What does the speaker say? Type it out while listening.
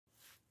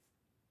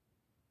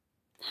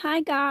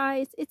Hi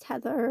guys, it's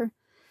Heather.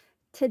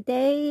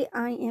 Today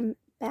I am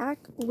back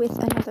with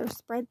another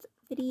spreads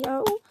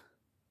video.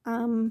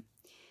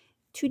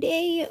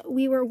 Today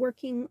we were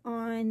working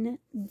on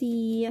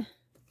the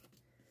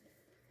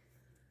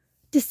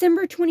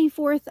December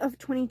 24th of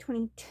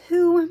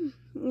 2022.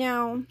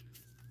 Now,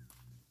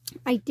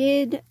 I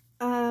did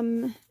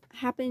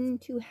happen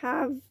to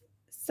have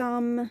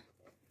some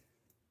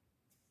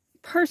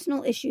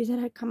personal issues that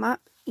had come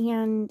up,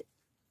 and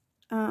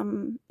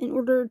in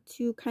order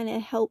to kind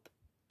of help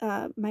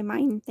my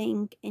mind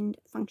think and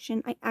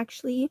function, I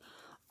actually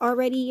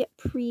already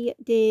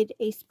pre-did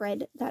a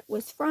spread that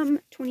was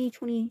from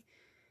 2020,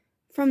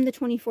 from the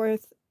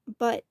 24th,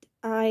 but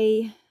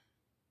I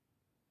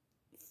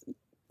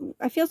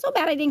feel so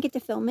bad I didn't get to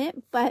film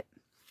it, but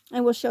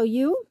I will show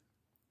you.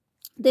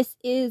 This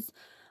is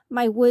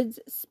my woods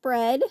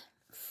spread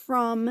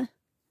from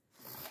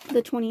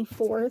the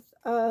 24th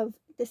of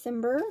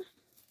December.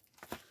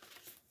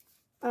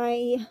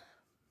 I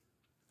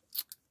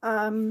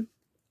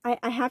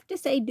have to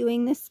say,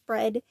 doing this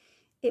spread,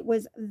 it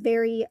was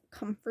very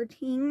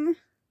comforting,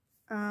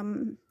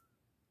 and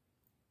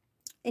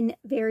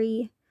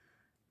very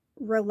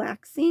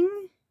relaxing,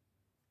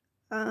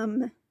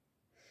 and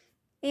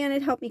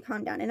it helped me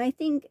calm down. And I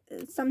think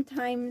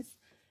sometimes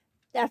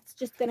that's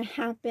just going to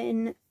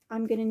happen.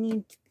 I'm going to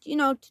need,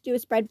 to do a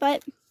spread,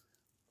 but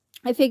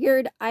I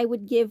figured I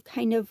would give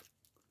kind of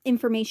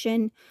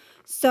information.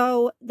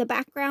 So the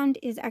background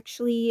is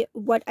actually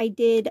what I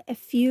did a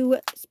few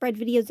spread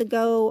videos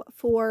ago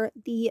for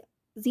the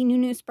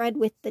Zinunu spread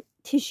with the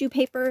tissue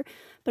paper,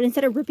 but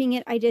instead of ripping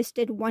it, I just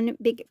did one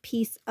big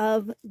piece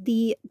of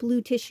the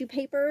blue tissue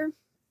paper,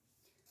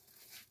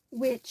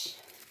 which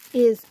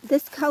is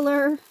this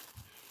color.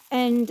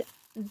 And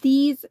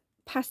these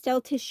pastel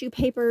tissue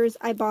papers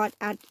I bought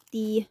at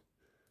the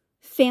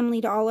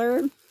Family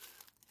Dollar,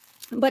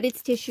 but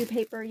it's tissue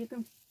paper. You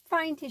can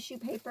find tissue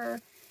paper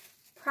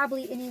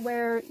probably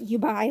anywhere you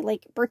buy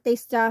like birthday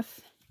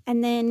stuff.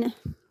 And then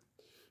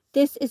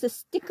this is a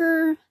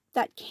sticker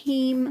that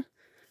came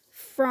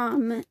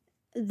from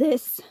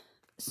this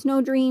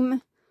Snow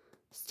Dream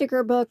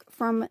sticker book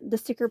from the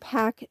sticker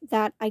pack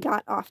that I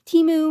got off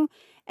Temu,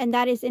 and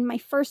that is in my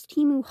first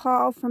Temu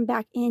haul from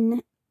back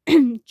in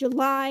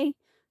July,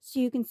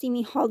 so you can see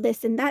me haul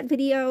this in that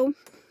video.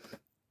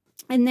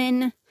 And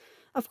then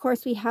of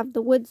course we have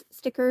the woods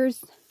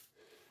stickers,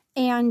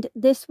 and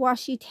this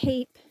washi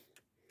tape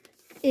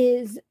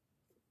is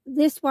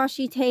this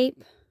washi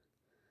tape,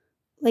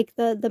 like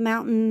the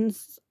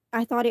mountains.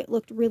 I thought it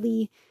looked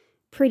really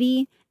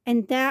pretty,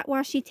 and that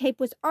washi tape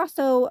was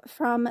also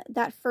from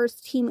that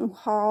first Temu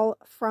haul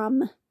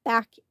from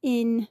back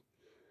in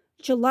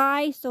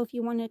July. So if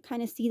you want to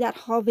kind of see that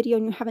haul video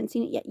and you haven't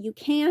seen it yet, you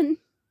can.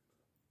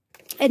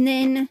 And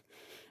then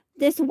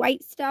this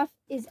white stuff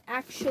is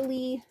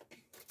actually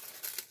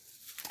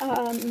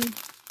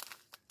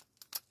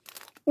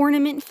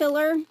ornament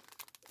filler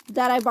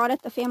that I bought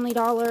at the Family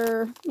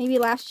Dollar maybe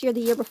last year,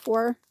 the year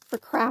before, for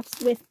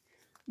crafts with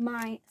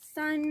my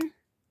son.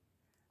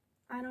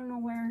 I don't know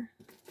where.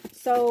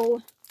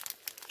 So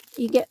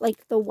you get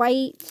like the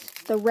white,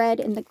 the red,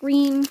 and the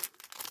green.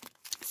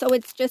 So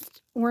it's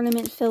just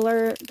ornament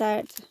filler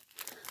that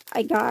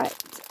I got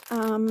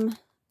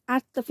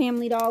at the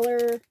Family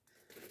Dollar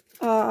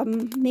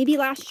maybe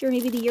last year,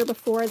 maybe the year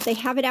before. They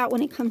have it out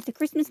when it comes to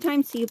Christmas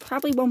time, so you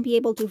probably won't be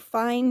able to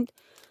find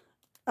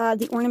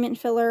the ornament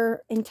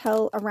filler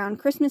until around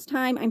Christmas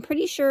time. I'm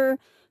pretty sure,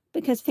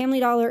 because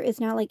Family Dollar is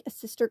now like a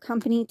sister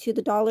company to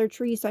the Dollar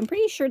Tree, so I'm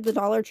pretty sure the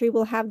Dollar Tree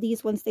will have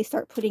these once they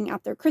start putting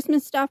out their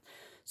Christmas stuff.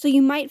 So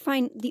you might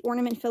find the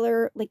ornament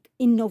filler like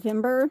in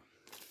November,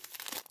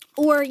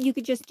 or you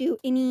could just do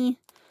any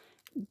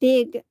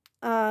big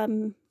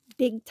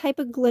type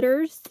of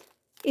glitters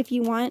if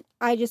you want.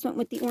 I just went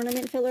with the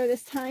ornament filler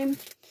this time.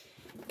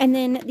 And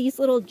then these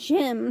little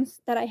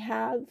gems that I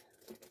have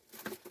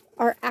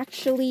are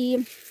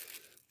actually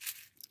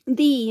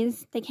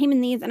these. They came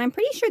in these, and I'm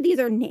pretty sure these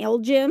are nail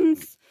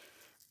gems.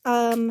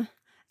 And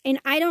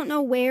I don't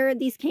know where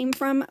these came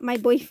from. My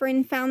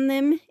boyfriend found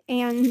them,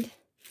 and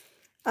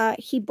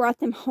he brought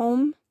them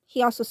home.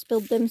 He also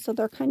spilled them, so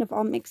they're kind of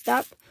all mixed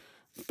up.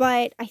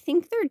 But I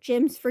think they're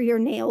gems for your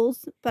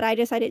nails, but I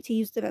decided to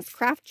use them as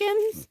craft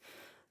gems.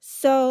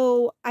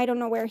 So I don't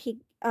know where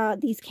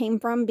these came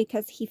from,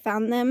 because he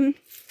found them.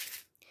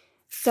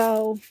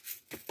 So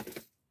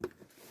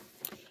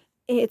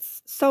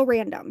it's so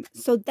random.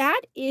 So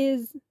that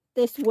is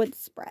this wood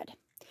spread.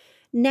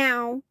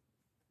 Now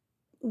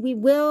we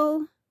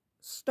will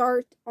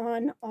start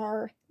on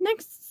our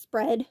next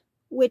spread,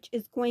 which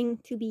is going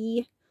to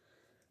be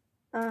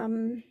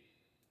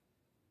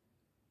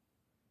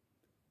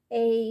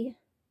a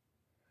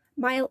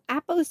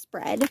MileApo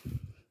spread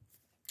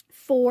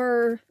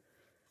for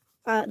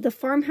the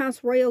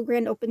Farmhouse Royal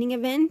Grand Opening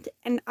event.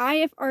 And I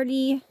have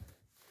already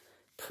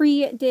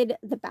pre-did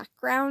the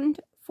background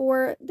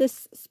for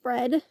this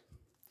spread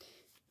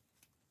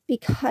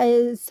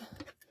because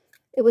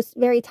it was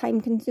very time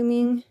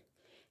consuming,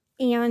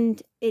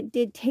 and it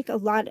did take a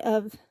lot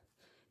of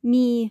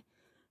me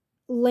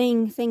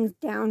laying things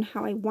down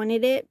how I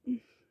wanted it.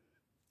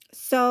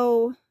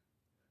 So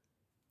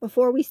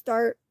before we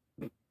start,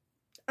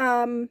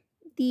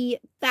 the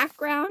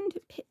background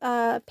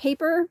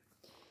paper,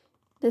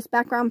 this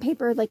background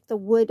paper, like the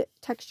wood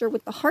texture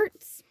with the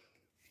hearts,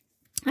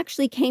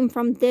 actually came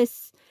from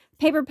this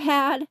paper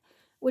pad,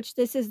 which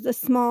this is the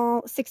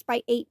small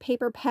 6x8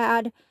 paper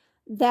pad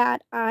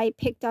that I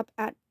picked up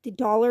at the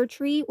Dollar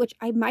Tree, which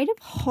I might have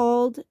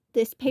hauled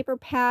this paper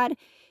pad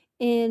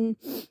in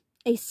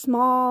a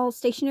small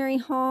stationery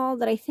haul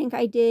that I think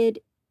I did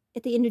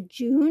at the end of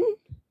June.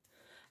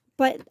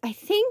 But I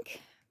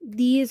think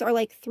these are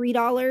like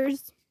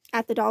 $3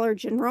 at the Dollar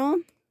General.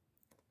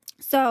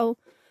 So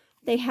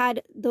they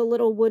had the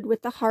little wood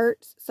with the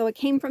hearts. So it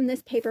came from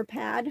this paper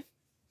pad.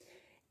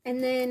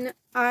 And then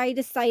I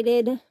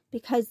decided,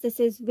 because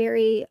this is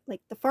very like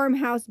the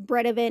farmhouse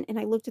bread event, and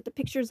I looked at the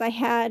pictures I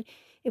had,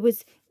 it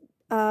was,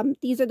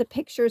 these are the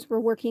pictures we're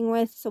working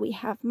with. So we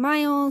have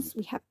Miles,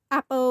 we have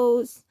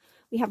Appos,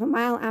 we have a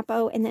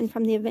MileApo, and then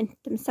from the event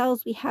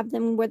themselves, we have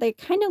them where they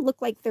kind of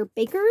look like they're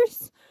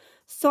bakers.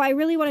 So I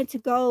really wanted to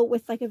go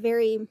with like a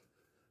very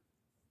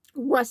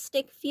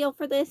rustic feel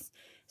for this.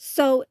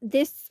 So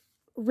this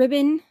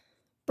ribbon,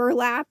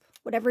 burlap,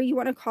 whatever you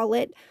want to call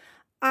it,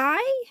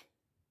 I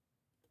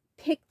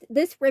picked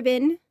this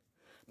ribbon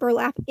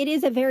burlap. It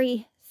is a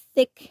very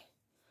thick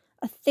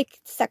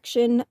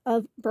section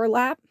of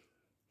burlap.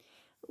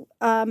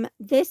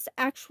 This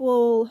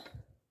actual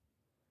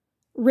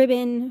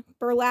ribbon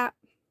burlap,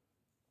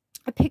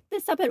 I picked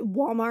this up at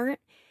Walmart,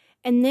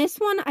 and this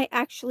one I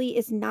actually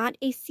is not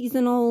a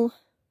seasonal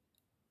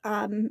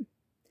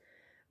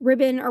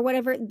ribbon or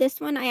whatever.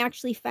 This one I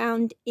actually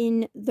found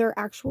in their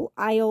actual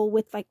aisle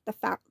with like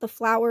the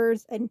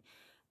flowers, and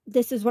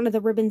this is one of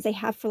the ribbons they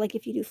have for like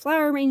if you do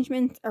flower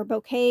arrangements or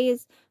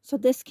bouquets. So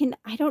this can,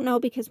 I don't know,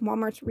 because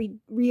Walmart's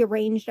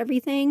rearranged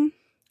everything,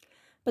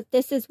 but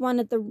this is one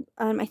of the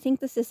I think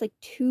this is like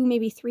 2,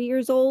 maybe 3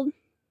 years old,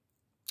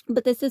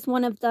 but this is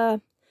one of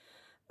the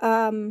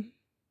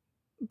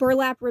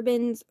burlap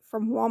ribbons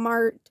from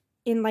Walmart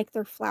in like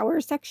their flower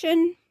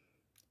section,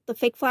 the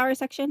fake flower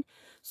section.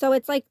 So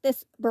it's like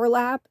this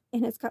burlap,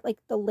 and it's got like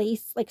the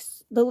lace, like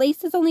the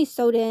lace is only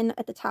sewed in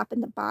at the top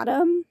and the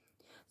bottom.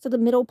 So the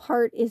middle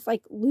part is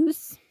like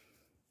loose.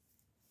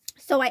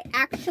 So I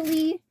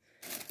actually,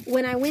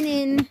 when I went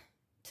in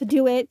to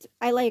do it,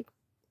 I like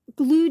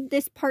glued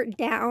this part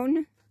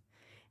down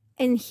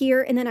and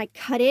here, and then I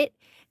cut it.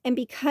 And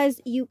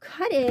because you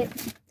cut it,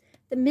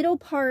 the middle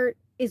part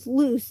is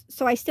loose.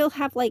 So I still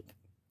have like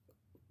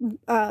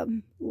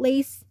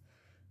lace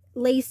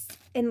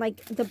and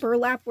like the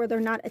burlap where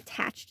they're not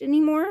attached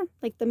anymore,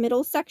 like the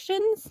middle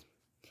sections.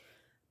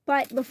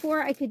 But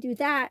before I could do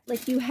that,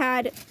 like you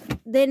had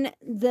then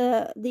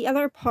the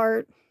other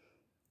part.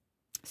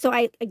 So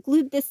I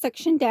glued this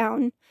section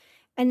down,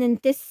 and then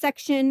this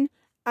section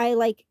I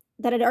like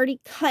that I'd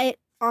already cut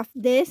off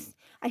this,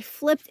 I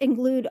flipped and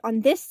glued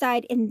on this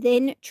side and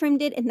then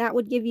trimmed it, and that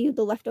would give you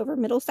the leftover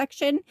middle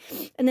section.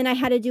 And then I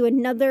had to do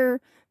another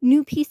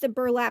new piece of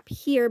burlap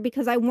here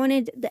because I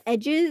wanted the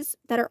edges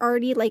that are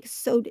already like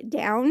sewed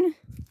down,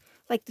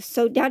 like the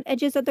sewed down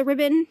edges of the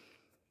ribbon.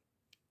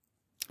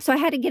 So I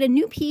had to get a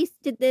new piece,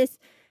 did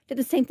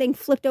the same thing,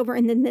 flipped over,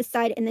 and then this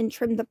side, and then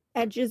trimmed the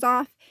edges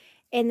off.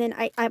 And then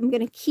I'm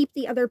going to keep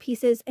the other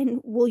pieces, and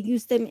we'll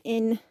use them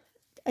in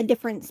a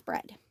different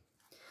spread.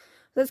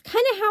 So that's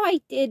kind of how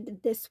I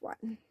did this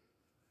one.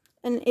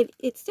 And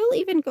it still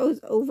even goes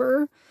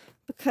over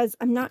because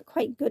I'm not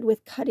quite good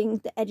with cutting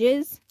the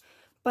edges.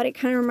 But it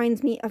kind of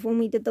reminds me of when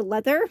we did the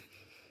leather.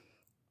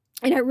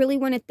 And I really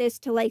wanted this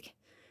to like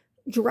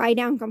dry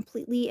down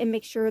completely and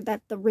make sure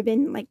that the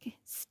ribbon like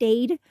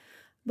stayed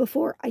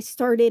before I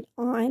started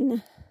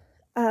on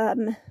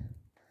the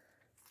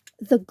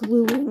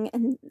gluing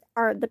and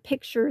the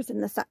pictures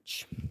and the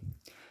such.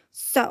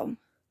 So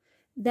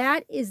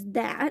that is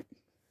that.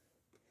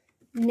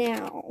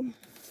 Now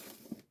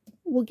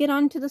we'll get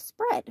on to the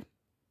spread.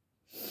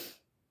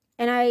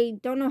 And I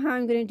don't know how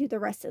I'm going to do the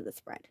rest of the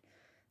spread.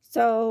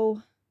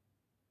 So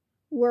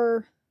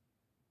we'll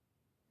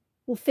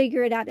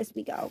figure it out as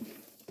we go.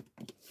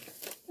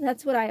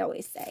 That's what I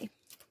always say.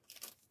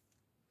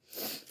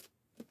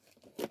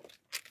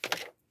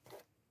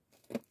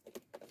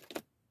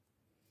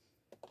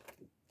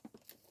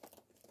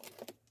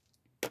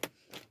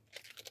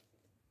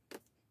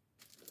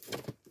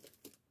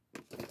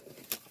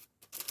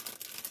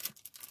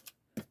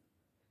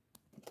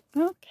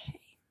 Okay.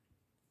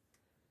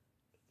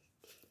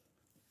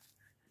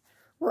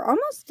 We're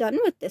almost done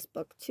with this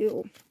book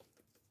too.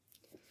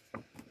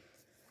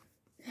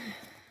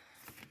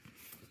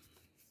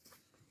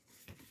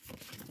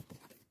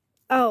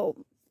 Oh,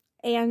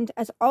 and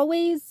as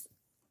always,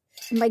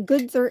 my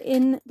goods are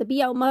in the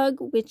BL mug,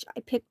 which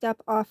I picked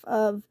up off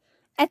of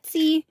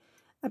Etsy.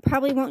 I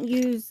probably won't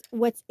use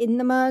what's in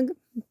the mug,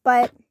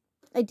 but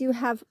I do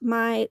have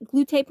my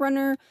glue tape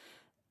runner.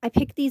 I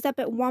picked these up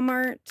at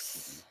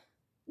Walmart.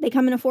 They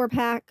come in a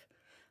 4-pack,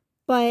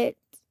 but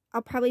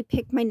I'll probably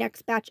pick my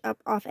next batch up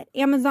off at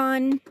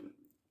Amazon.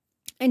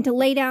 And to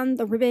lay down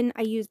the ribbon,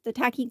 I used the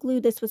tacky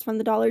glue. This was from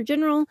the Dollar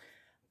General,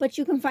 but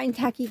you can find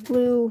tacky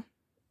glue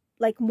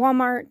like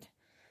Walmart,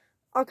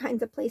 all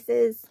kinds of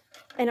places.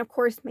 And of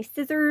course, my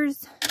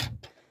scissors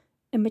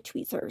and my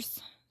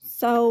tweezers.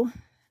 So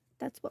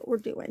that's what we're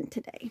doing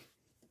today.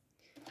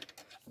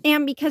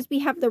 And because we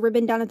have the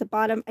ribbon down at the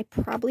bottom, I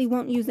probably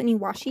won't use any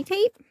washi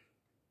tape.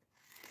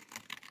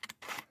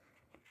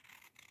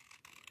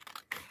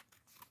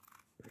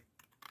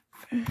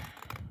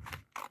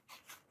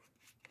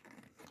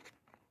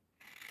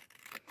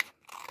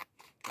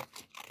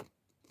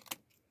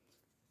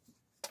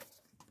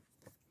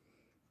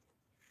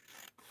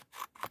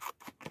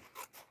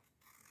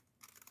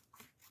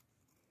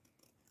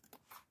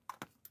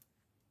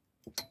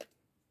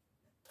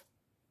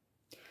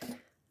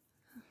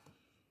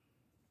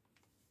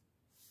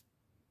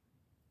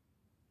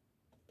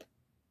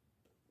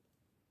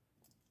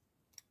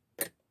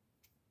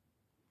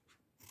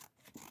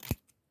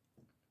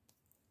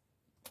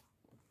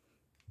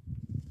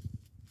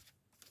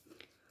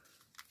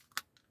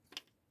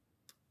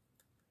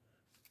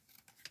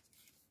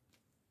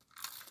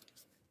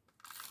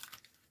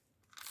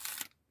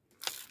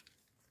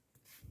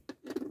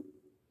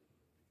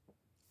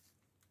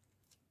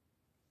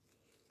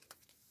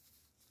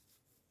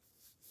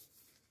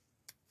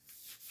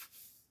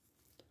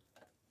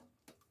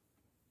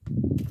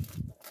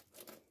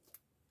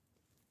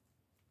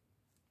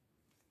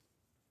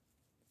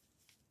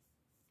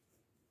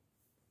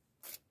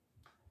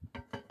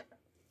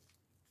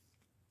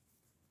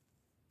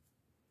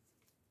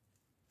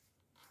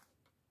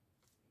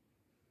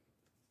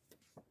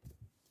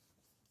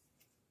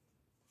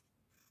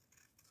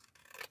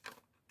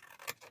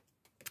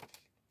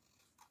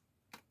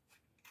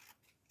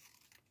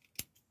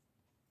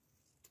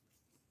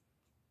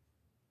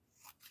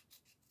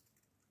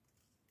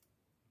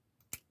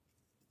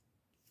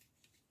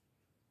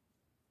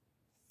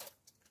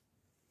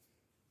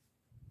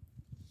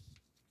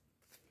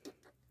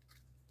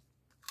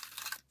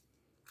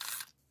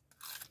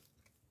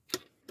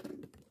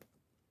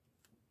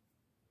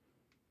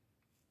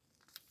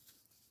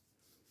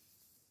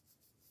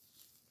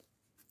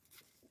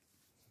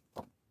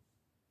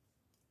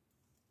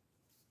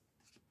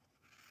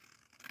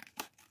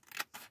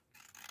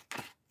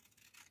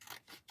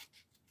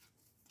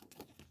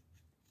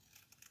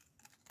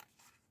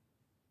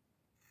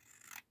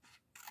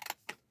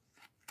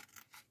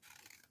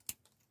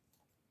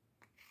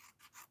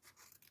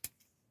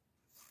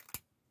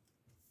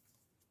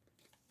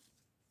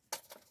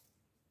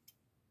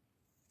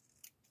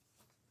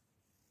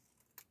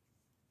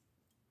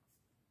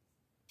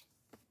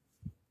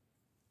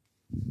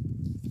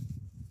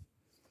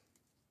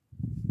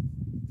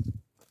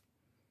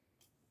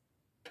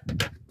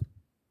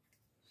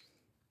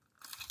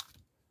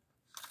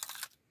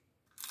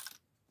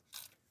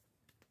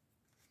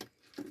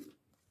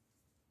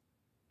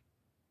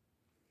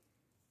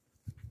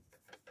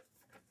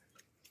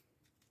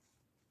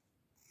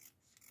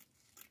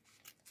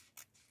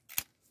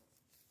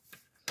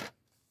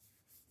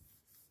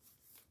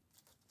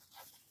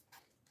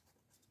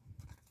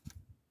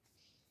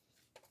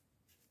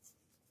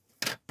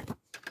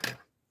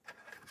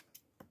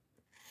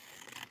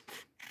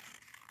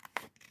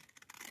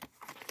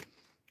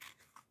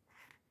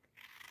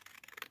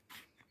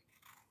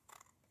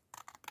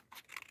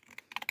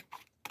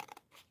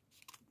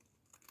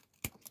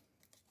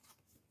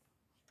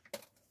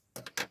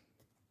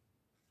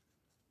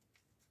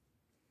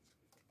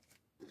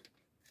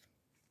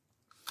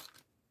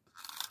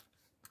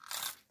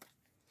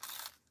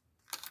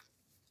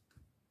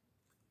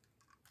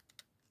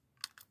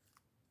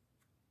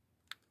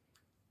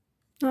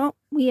 Well,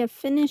 we have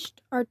finished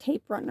our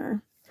tape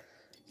runner,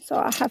 so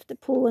I'll have to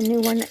pull a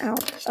new one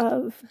out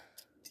of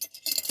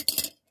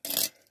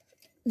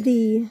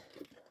the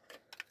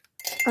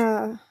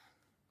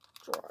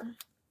drawer.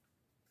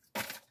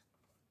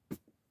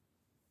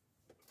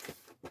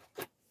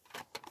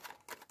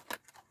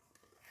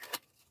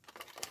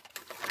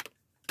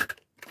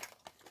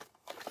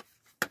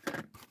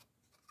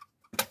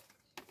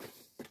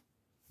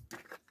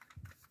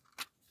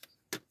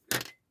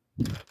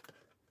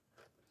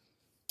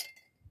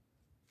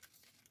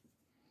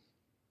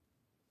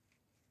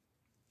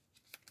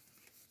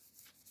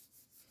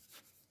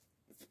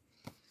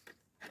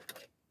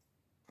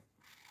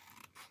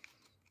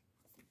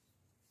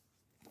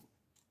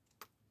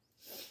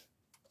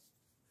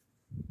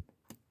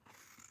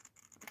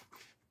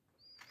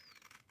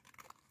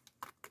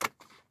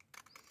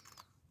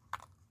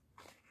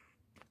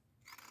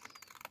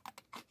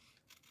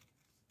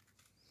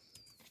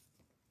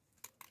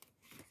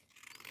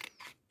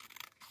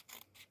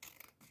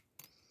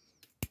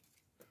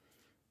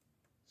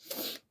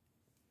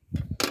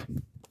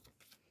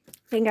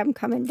 Think I'm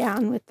coming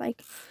down with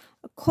like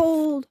a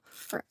cold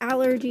or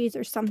allergies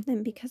or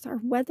something because our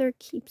weather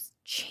keeps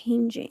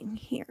changing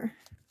here.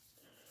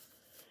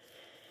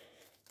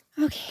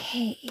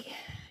 Okay,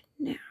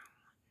 now.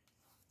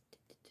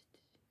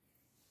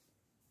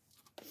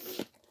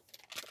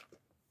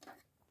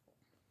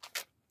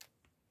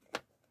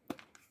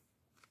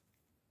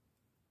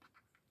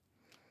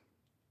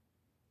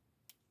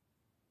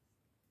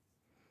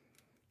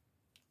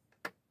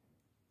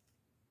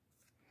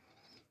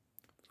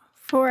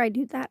 before I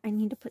do that, I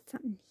need to put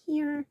something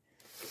here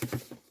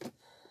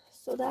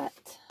so that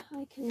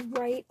I can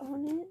write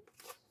on it.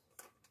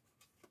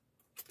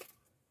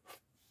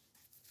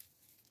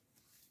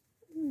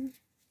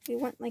 We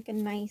want like a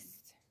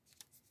nice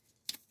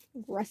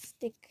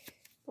rustic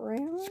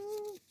brown.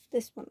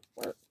 This won't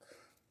work.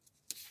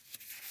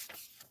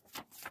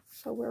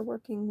 So we're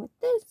working with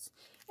this.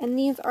 And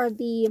these are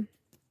the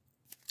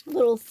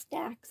little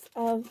stacks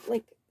of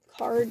like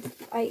cards,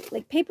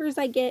 like papers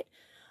I get.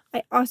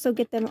 I also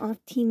get them off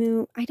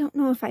Temu. I don't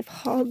know if I've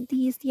hauled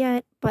these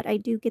yet, but I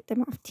do get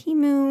them off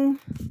Temu.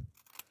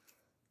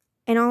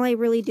 And all I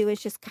really do is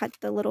just cut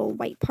the little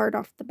white part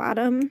off the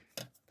bottom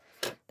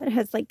that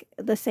has like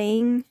the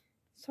saying,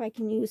 so I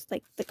can use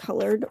like the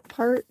colored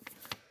part.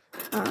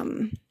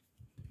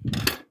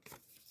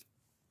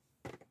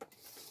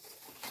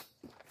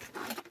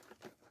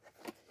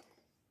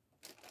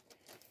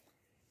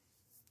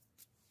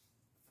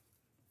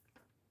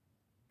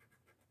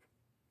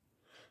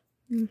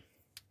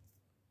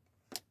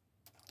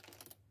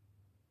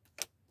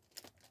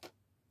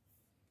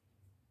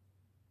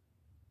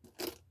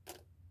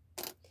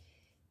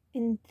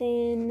 And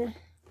then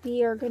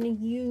we are going to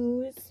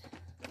use,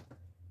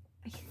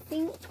 I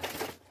think,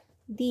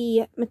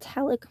 the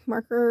metallic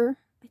marker.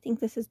 I think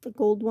this is the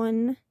gold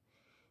one.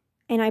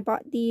 And I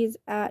bought these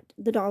at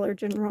the Dollar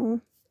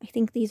General. I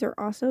think these are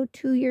also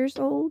 2 years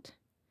old.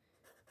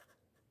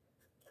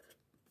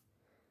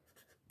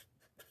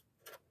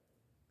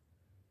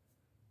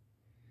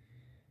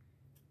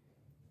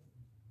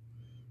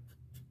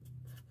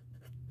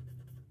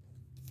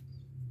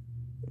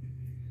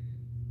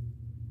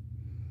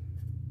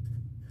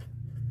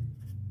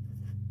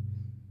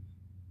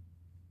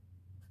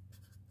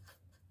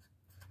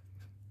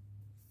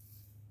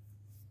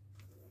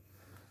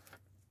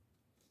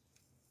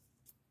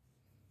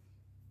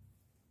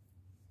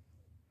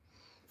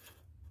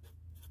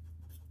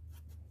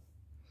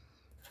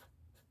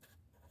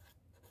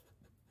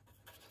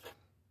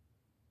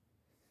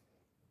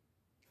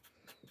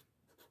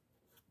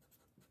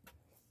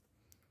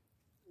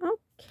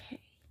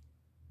 Okay.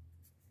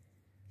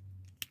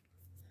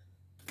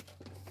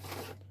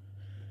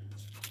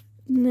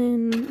 And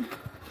then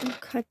we'll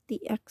cut the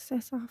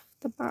excess off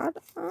the bottom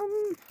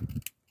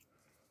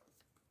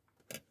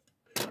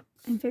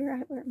and figure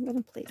out where I'm going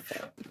to place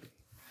it.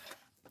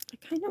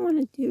 I kind of want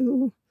to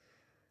do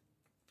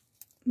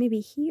maybe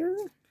here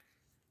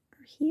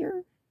or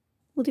here.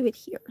 We'll do it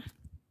here.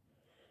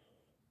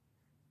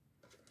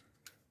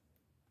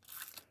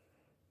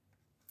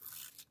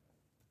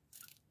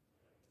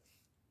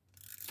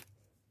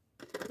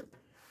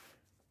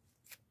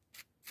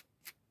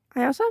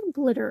 I also have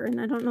glitter,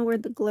 and I don't know where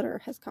the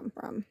glitter has come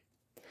from.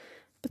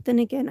 But then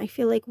again, I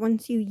feel like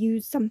once you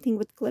use something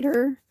with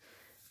glitter,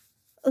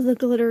 the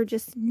glitter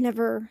just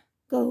never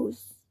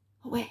goes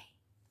away.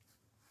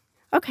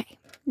 Okay,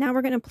 now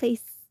we're going to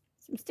place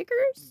some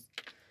stickers.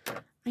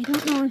 I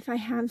don't know if I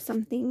have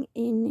something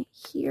in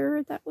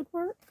here that would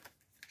work.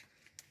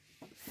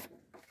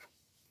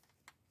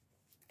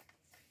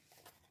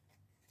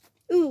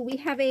 Ooh, we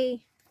have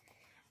a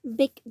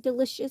Bake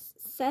Delicious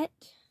set,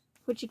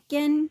 which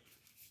again,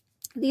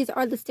 these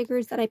are the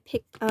stickers that I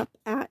picked up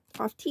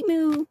off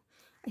Temu.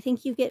 I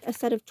think you get a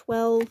set of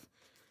 12.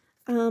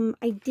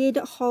 I did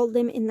haul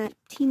them in that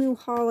Temu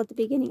haul at the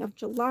beginning of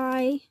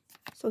July.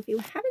 So if you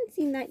haven't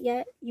seen that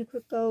yet, you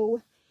could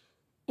go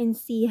and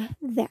see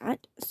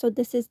that. So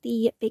this is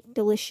the Bake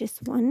Delicious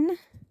one.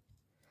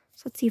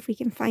 So let's see if we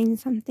can find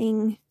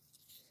something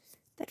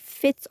that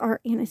fits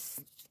our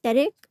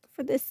aesthetic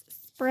for this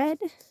spread.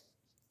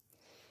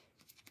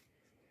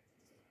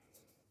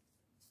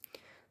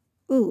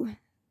 Ooh,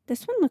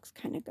 this one looks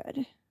kind of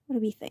good. What do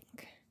we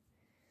think?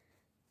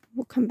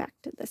 We'll come back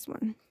to this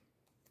one.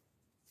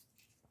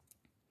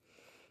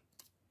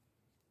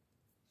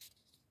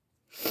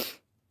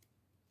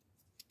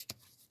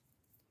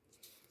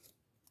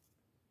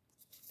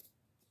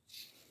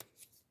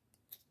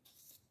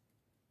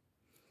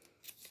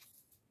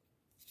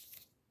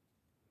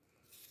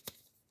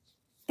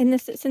 And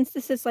this, since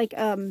this is like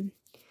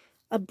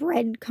a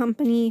bread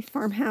company,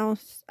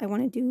 farmhouse, I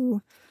want to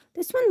do,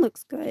 this one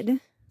looks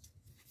good.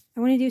 I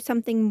want to do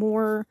something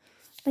more,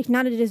 like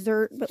not a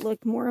dessert, but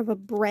like more of a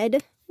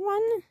bread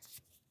one.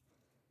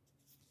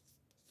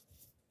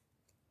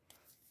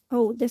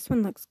 Oh, this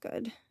one looks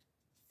good.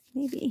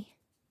 Maybe.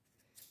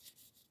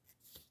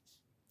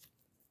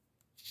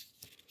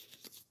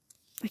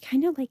 I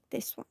kind of like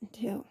this one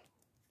too.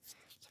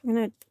 So I'm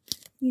going to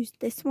use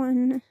this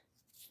one.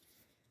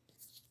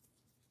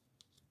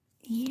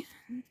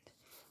 And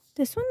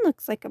this one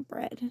looks like a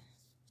bread.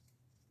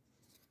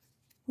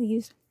 We'll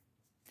use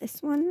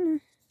this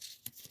one.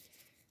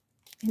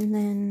 And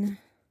then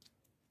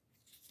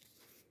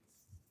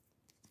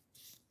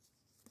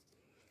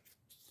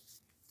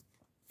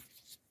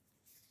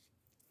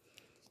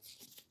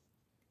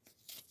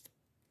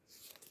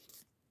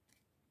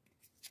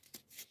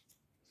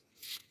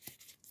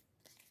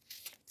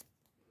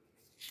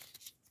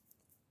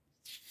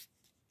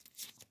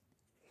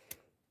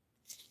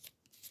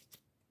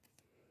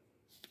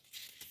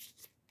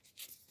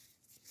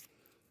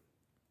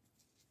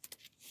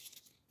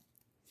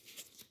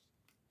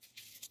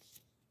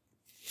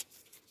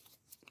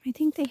I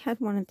think they had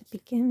one at the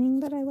beginning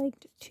that I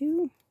liked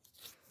too.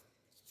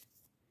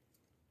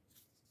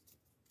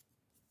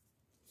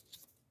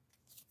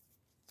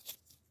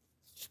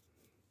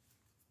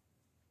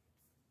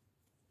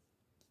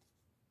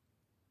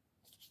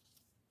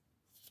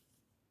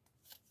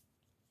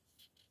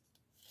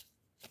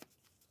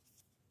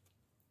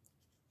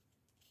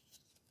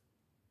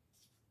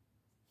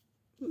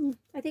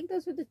 I think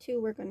those are the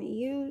two we're going to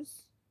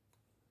use.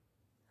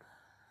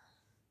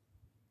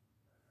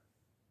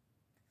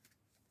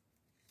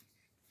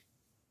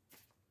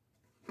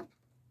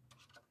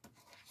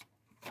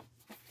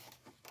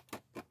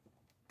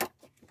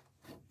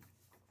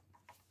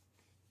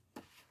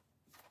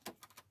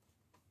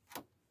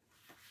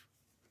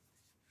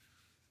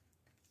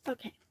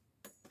 Okay.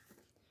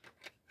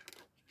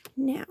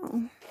 Now,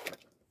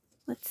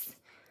 let's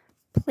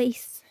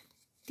place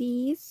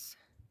these.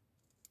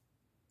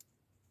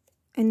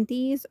 And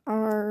these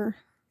are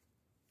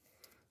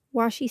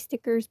washi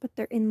stickers, but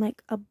they're in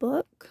like a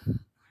book. Where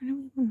do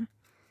we want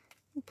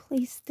to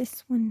place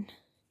this one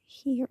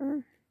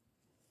here?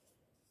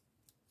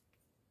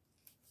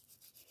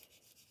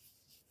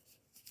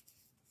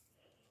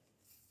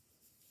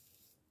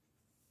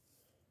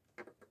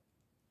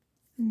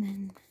 And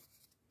then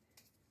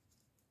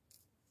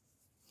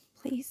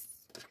place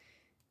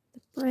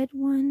the bread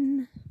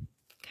one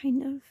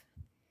kind of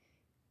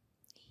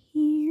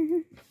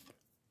here.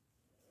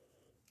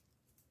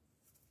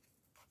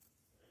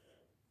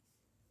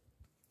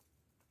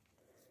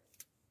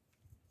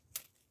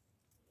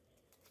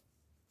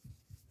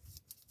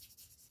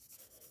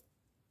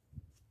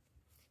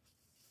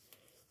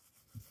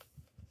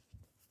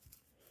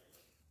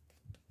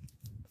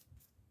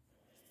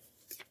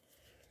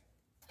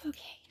 Okay.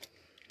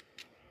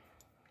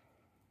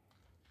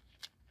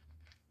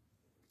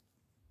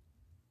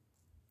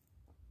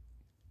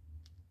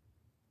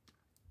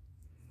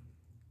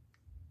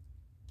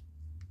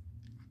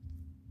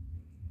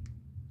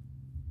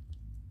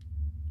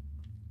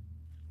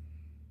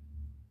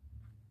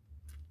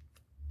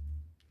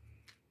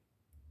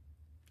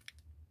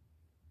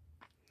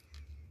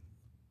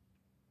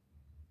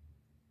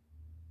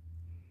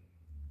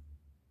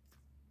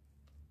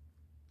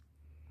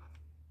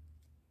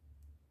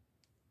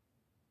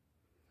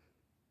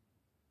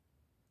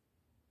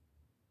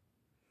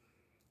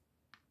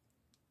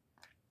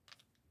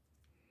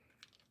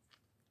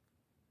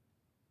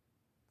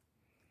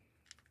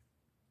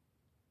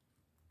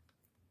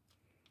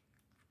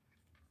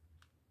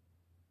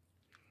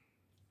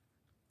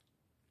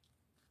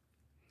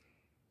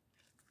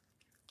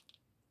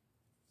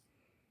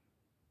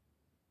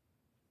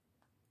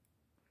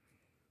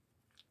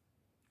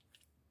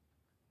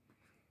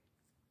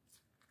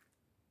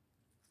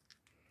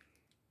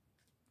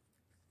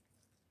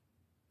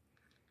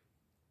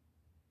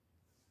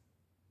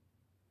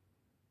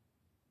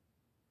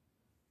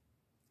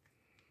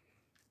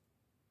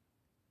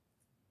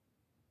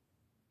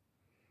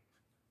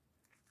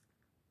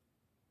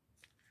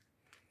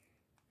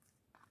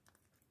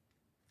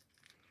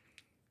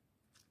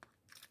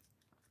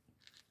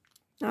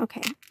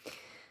 Okay,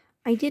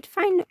 I did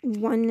find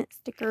one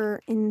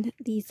sticker in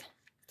these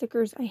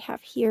stickers I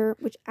have here,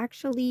 which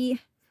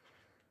actually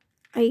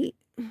I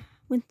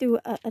went through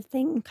a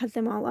thing, cut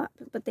them all up,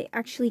 but they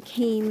actually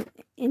came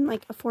in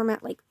like a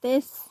format like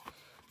this,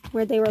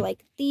 where they were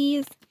like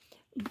these.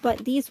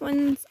 But these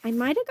ones, I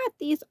might have got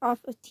these off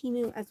of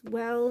Temu as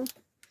well,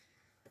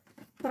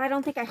 but I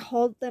don't think I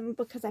hauled them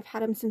because I've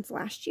had them since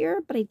last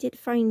year. But I did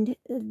find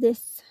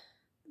this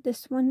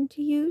one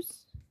to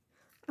use.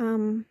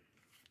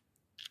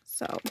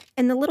 So,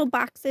 and the little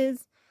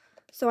boxes,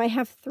 so I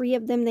have 3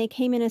 of them. They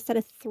came in a set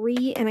of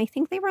 3, and I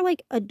think they were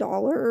like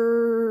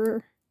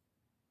 $1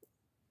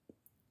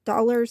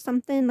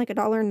 something, like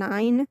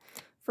 $1.09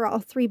 for all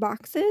 3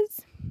 boxes.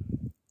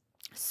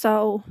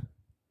 So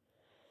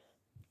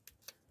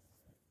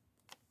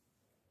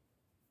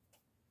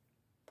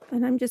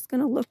and I'm just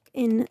gonna look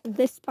in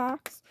this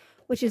box,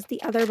 which is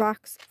the other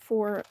box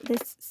for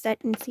this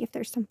set, and see if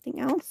there's something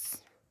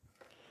else.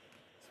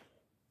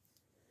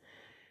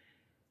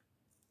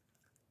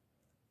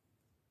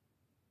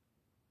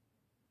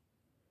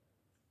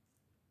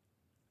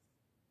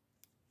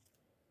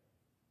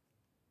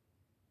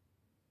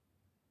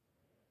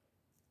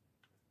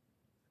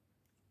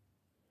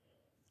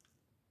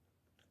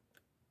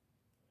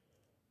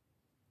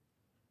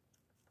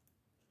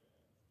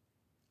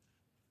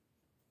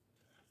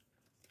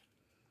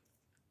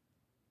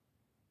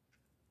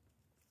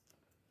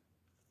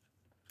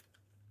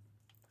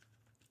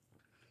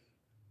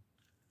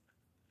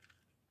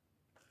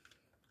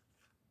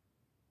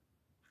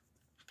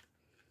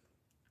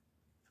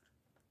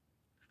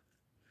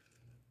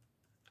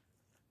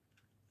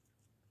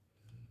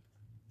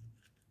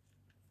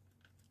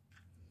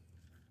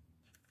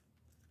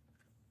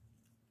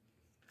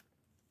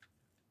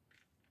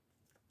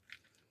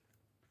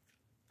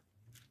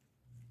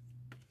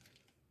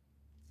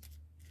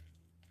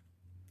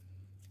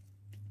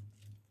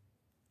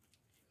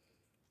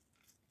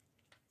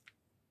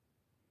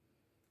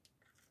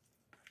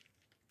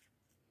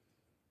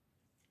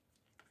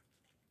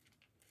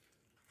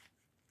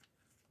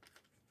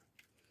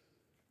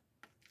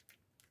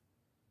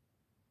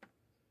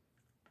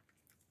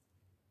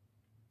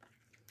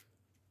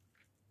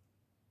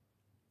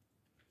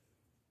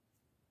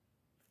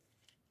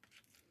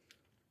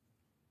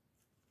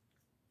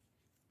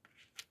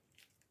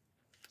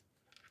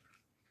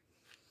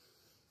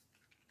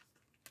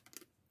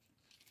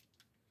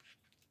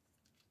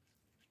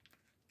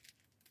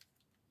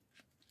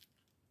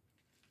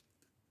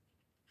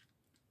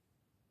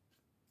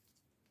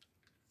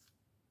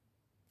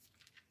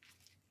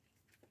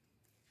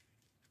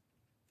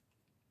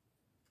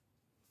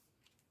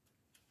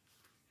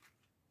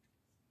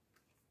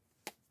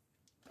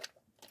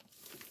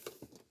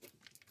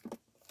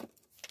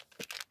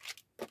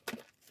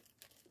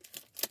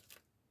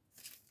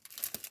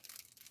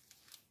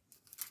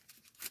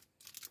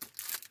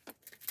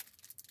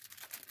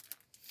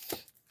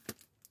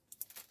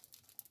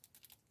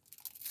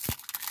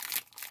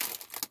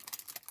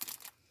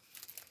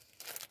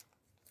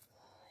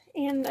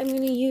 And I'm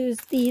going to use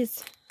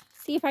these,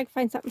 see if I can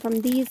find something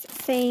from these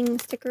saying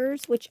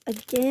stickers, which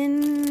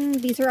again,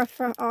 these are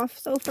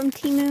also from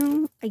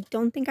Temu. I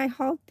don't think I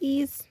hauled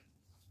these.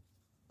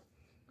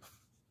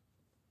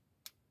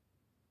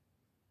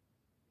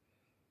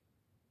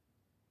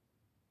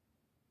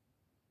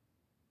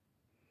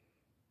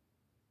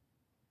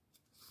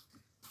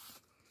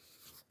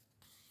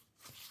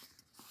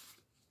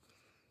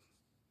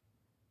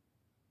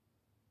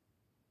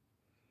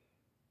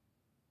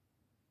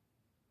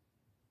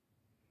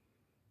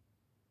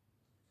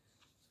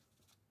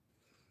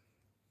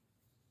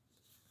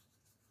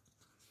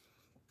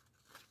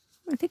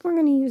 I think we're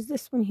going to use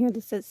this one here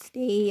that says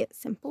Stay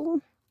Simple.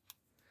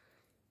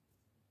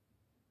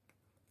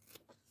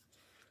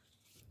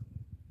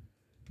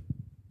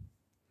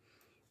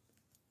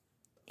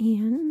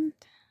 And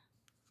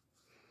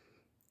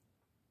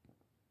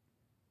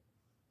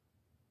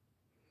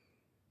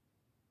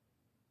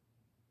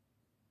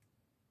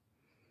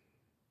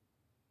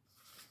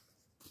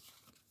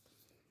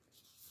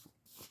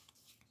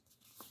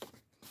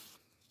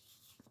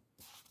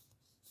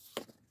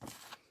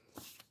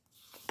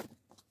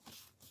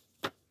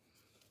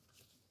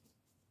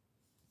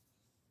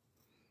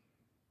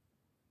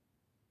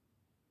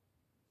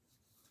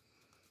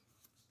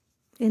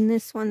in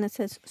this one that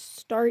says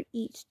Start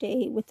Each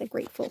Day with a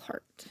Grateful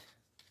Heart.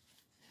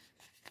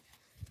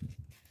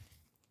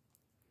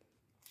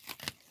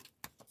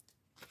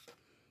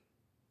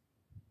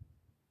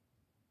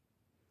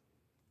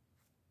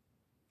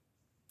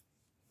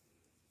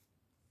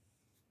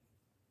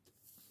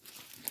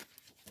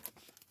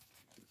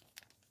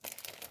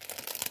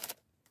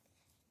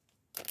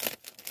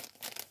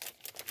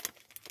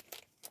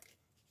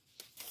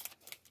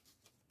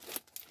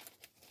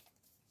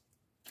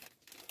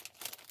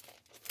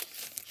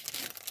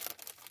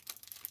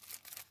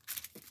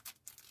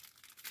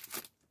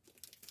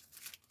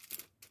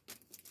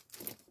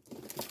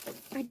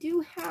 I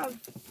do have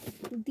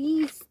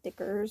these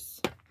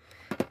stickers,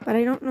 but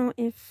I don't know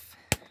if...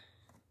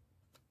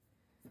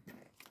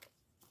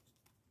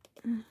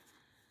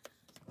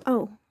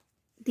 Oh,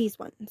 these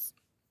ones.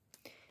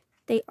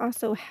 They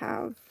also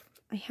have,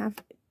 I have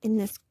in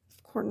this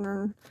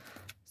corner,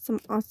 some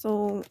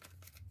also...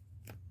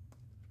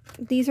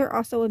 These are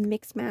also a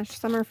mix mash.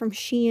 Some are from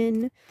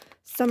Shein,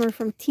 some are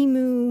from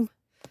Temu.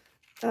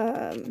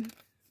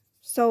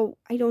 So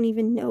I don't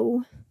even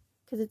know,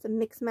 because it's a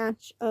mix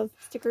match of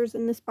stickers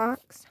in this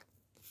box.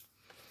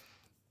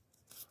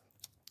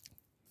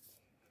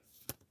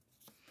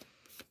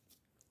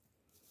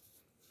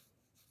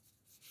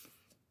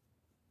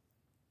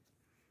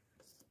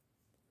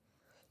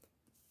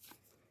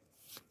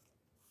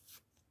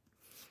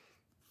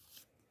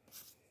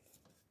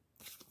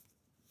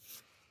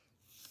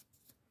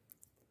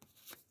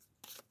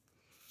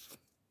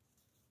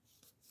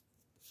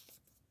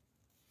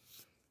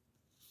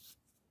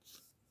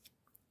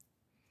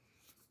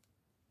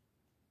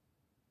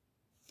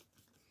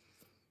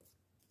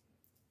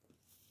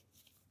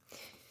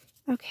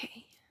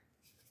 Okay.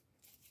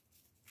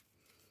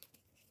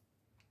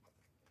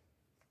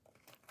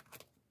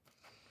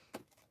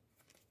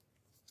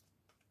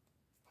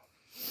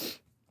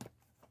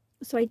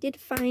 So I did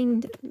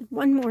find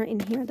one more in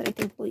here that I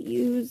think we'll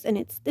use, and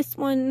it's this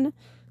one.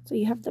 So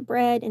you have the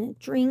bread and a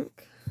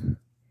drink.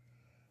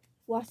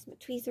 Lost my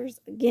tweezers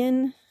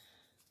again.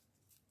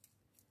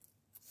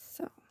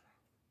 So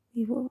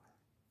we will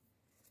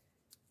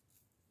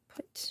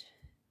put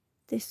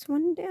this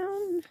one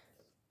down.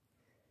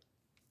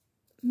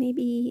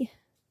 Maybe,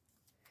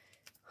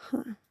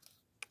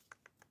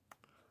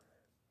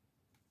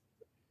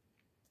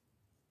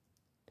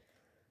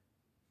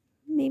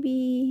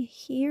 maybe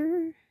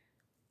here.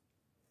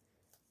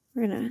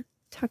 We're gonna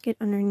tuck it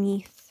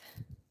underneath.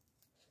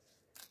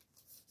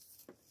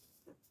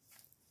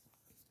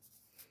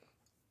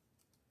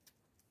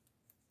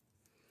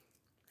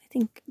 I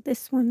think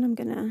this one I'm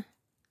gonna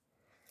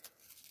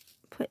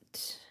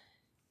put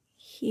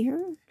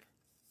here.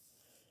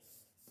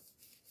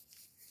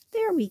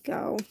 There we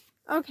go.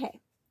 Okay.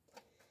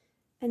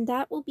 And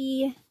that will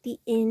be the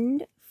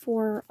end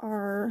for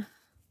our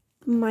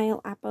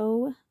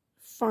MileApo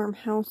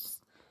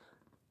farmhouse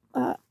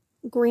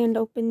grand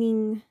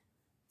opening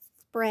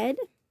spread.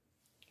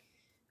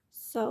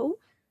 So,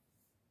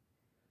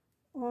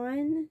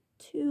 on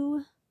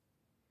to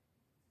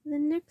the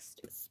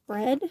next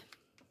spread,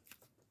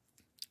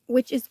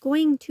 which is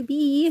going to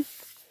be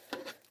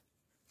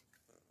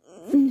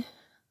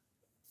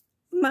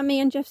my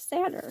man Jeff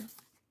Satur.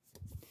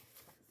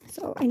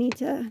 So I need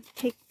to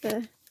take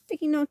the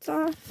sticky notes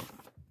off.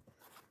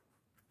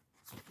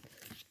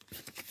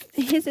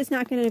 His is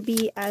not going to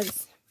be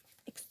as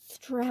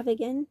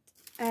extravagant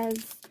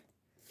as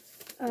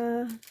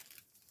the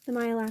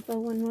MileApo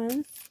one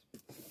was,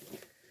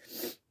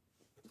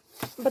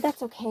 but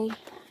that's okay.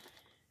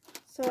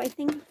 So I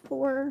think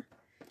for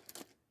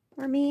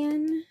our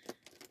man,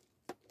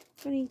 I'm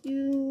going to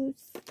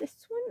use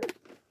this one.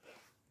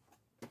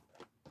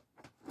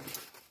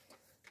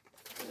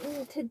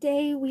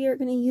 Today we are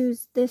going to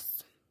use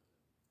this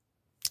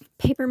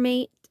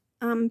Papermate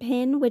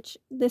pin, which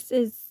this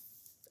is,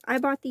 I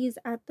bought these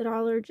at the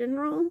Dollar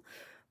General,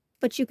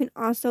 but you can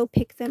also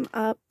pick them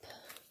up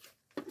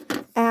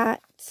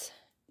at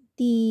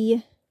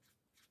the,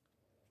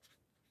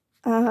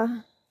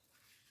 I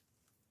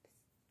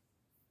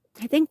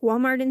think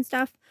Walmart and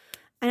stuff.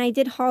 And I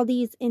did haul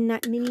these in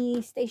that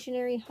mini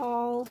stationery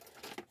haul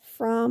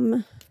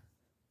from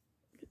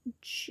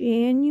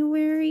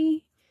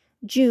June,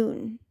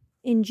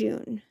 in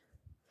June.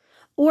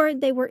 Or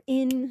they were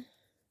in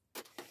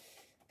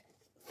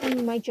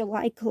my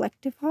July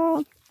collective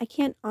haul. I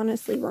can't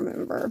honestly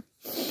remember.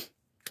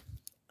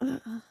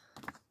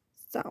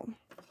 So.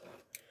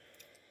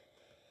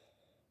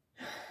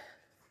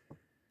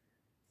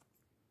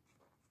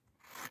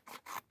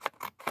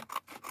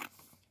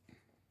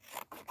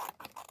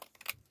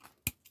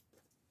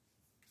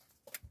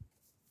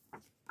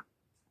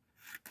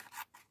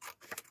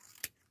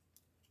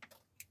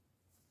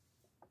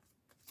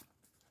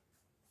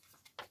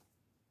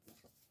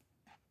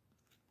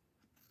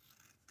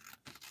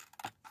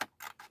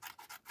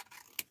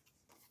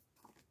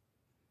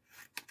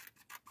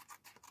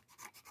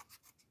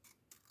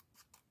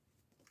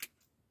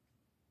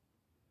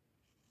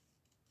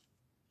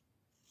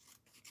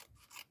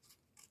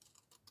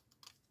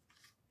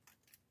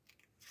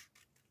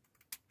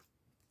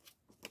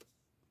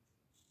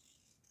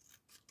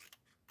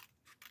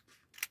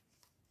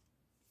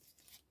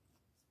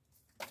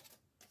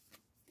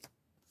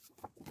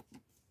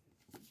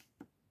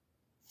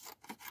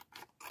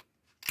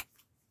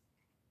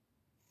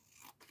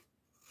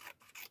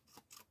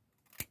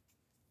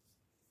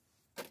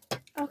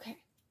 Okay,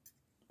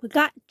 we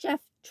got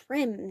Jeff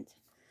trimmed.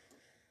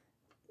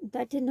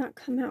 That did not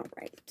come out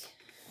right.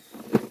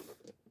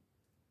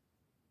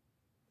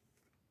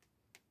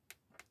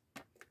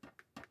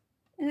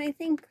 And I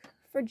think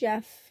for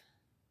Jeff,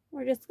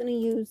 we're just going to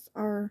use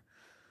our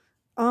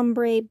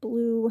ombre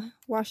blue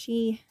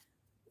washi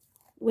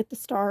with the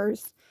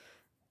stars.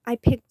 I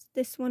picked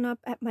this one up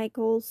at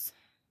Michael's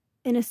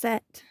in a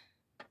set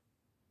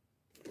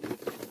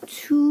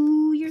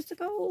 2 years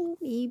ago,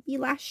 maybe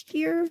last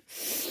year.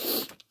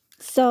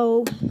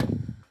 So,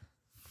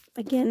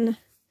 again,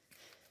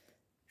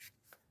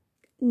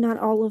 not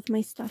all of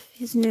my stuff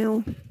is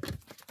new.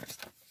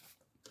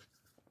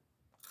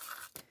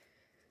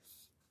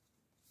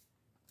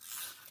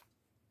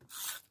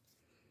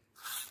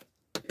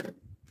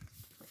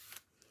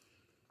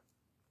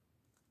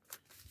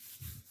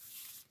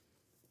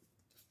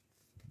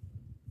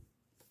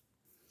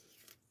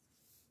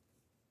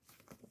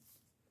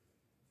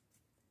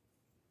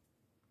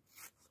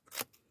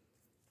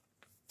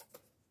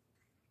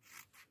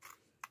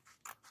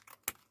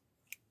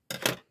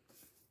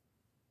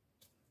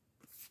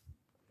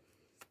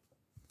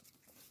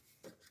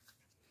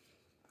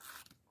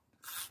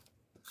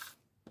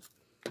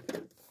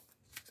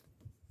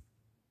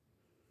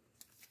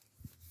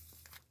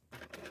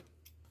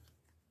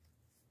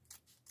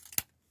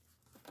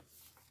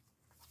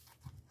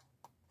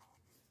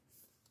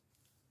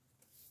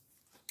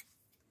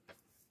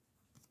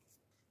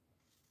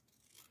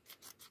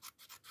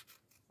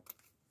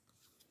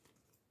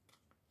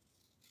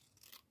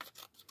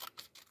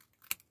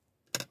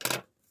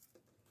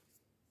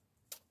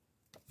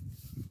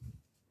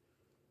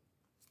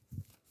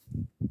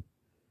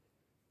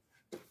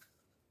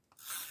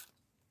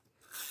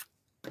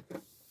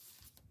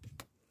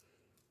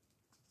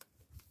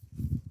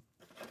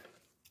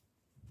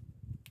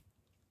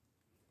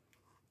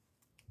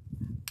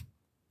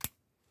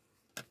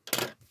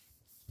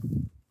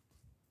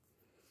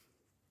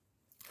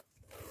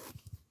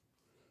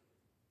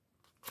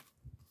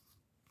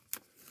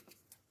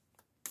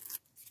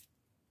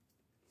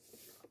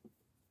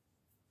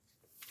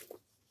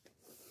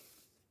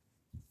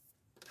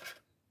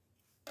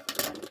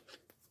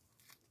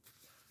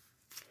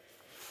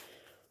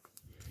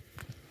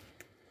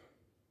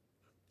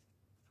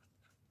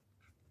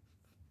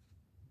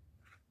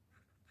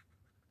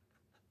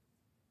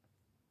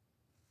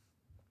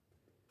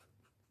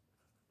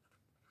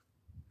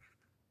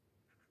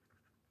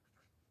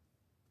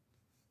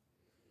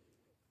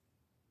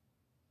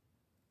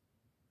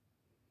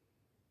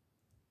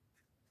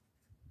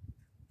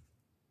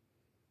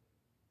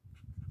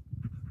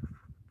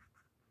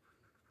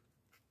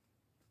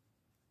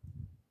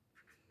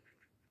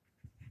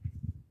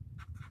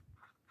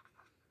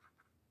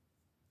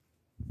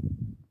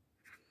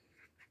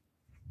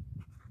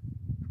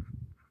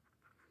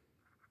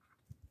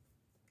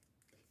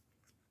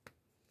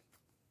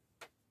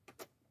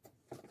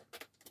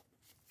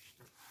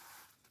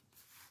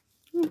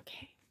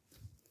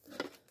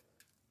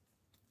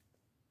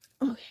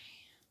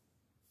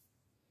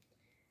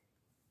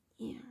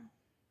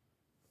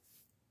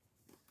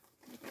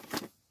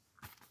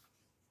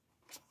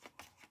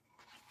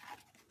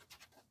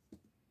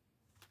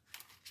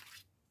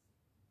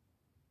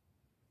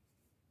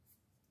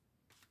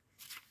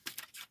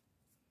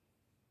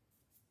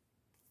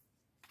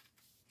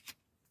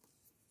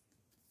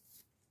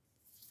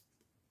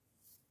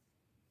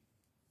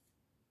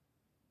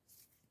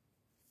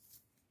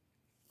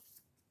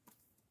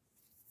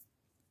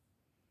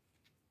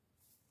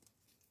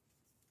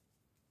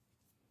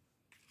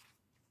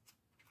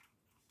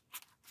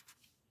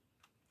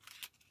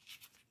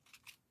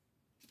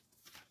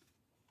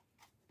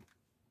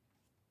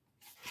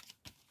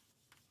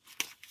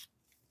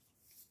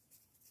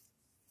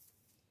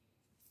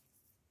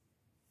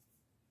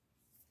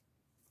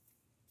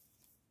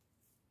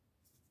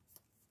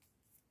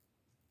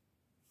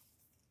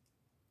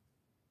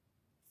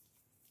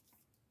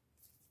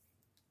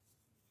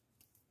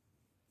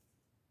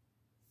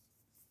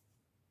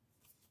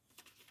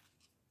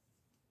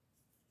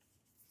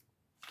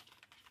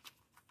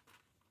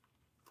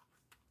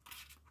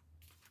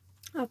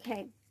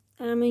 Okay,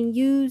 and I'm going to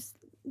use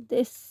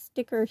this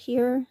sticker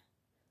here,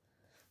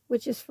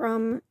 which is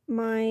from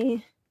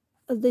my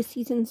This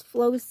Season's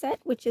Flow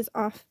set, which is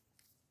off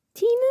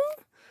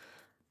Temu.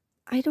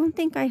 I don't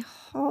think I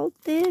hauled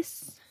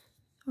this.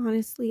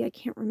 Honestly, I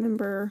can't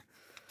remember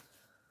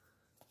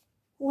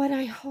what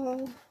I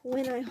haul,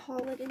 when I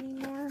haul it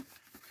anymore.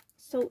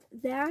 So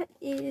that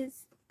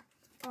is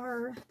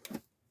our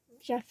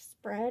Jeff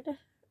spread.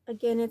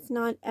 Again, it's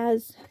not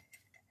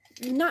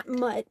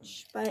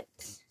much, but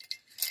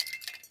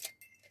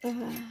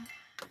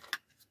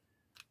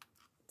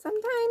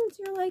sometimes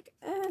you're like,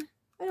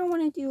 I don't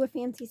want to do a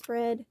fancy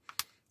spread.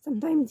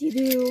 Sometimes you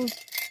do.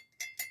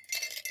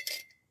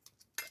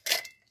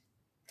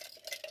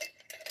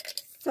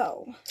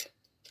 So,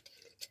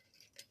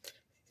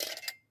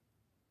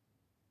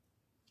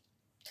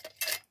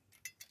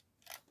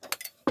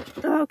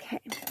 okay.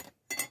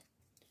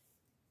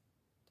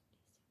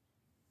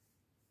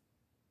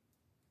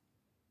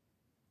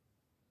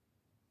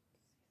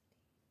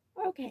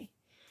 Okay,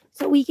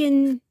 so we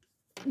can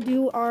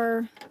do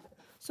our,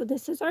 so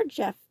this is our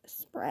Jeff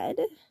spread,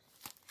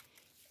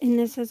 and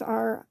this is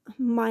our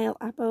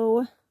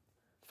MileApo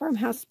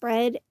farmhouse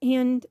spread,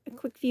 and a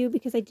quick view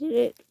because I did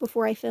it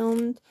before I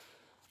filmed.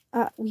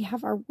 We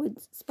have our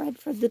woods spread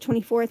for the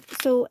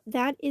 24th. So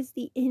that is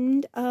the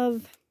end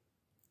of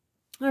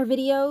our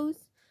videos.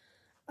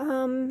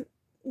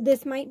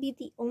 This might be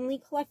the only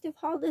collective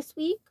haul this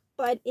week,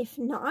 but if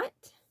not,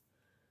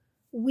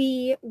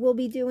 we will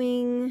be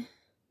doing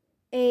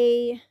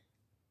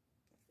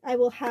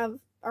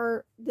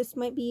this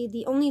might be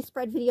the only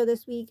spread video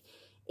this week.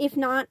 If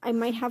not, I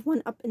might have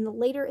one up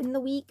later in the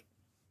week.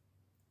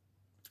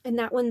 And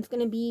that one's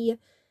going to be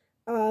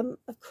a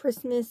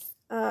Christmas,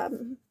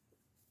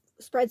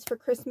 spreads for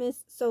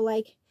Christmas. So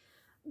like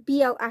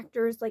BL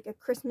actors, like a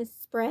Christmas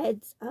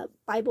spreads,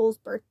 Bible's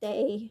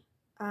birthday,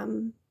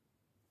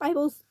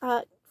 Bible's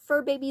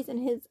fur babies and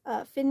his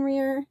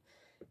Fenrir,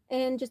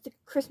 and just a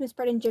Christmas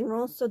spread in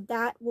general. So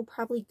that will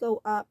probably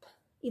go up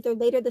either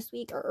later this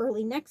week or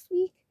early next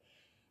week.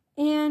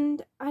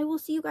 And I will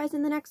see you guys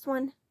in the next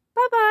one.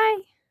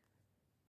 Bye-bye!